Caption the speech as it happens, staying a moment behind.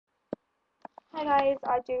Hi guys,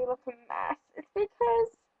 I do look a mess. It's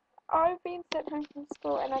because I've been sent home from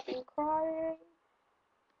school and I've been crying.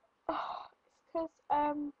 It's because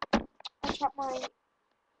I trapped my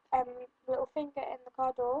little finger in the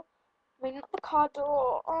car door. I mean, not the car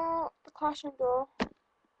door, the classroom door.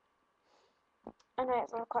 I know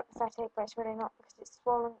it's all quite pathetic, but it's really not because it's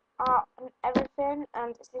swollen up and everything,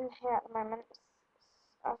 and it's in here at the moment.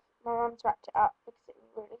 My mum's wrapped it up because it was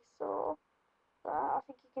really sore. But I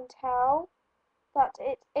think you can tell that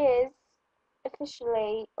it is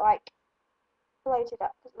officially like bloated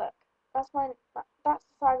up. Because look, that's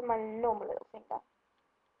the size of my normal little finger.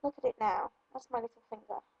 Look at it now. That's my little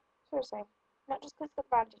finger. Seriously, not just because it's got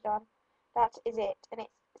the bandage on. That is it, and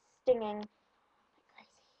it's stinging like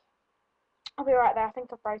crazy. I'll be right there. I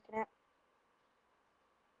think I've broken it.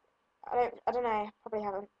 I don't know. Probably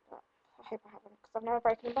haven't. But I hope I haven't because I've never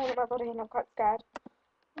broken a bone in my body and I'm quite scared.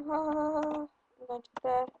 I'm going to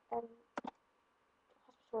the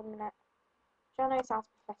hospital in a minute. I know it sounds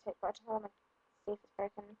pathetic, but I just want to see if it's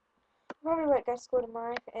broken. I probably won't go to school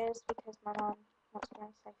tomorrow if it is because my mum wants to go on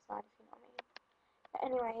the safe side, if you know what I mean. But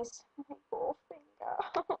anyways, my poor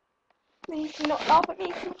finger. Please do not laugh at me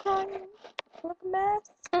because I'm crying. I look a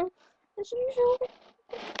mess. As usual.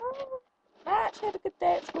 I actually had a good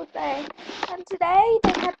day at school today. And today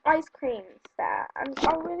they had ice creams there. And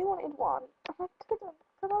I really wanted one. And I couldn't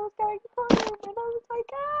because I was going home. And I was like,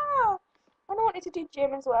 ah. And I wanted to do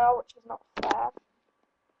gym as well, which is not fair.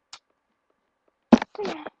 So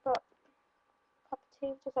yeah, but cup of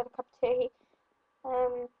tea, just had a cup of tea.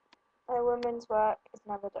 A woman's work is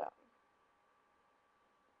never done.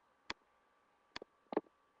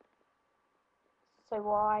 So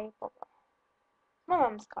why bother? My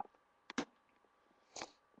mum's cup.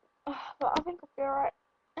 But I think I'll be alright.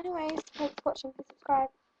 Anyways, thanks for watching. Please subscribe.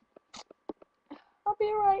 I'll be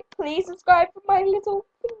alright. Please subscribe for my little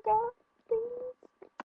finger.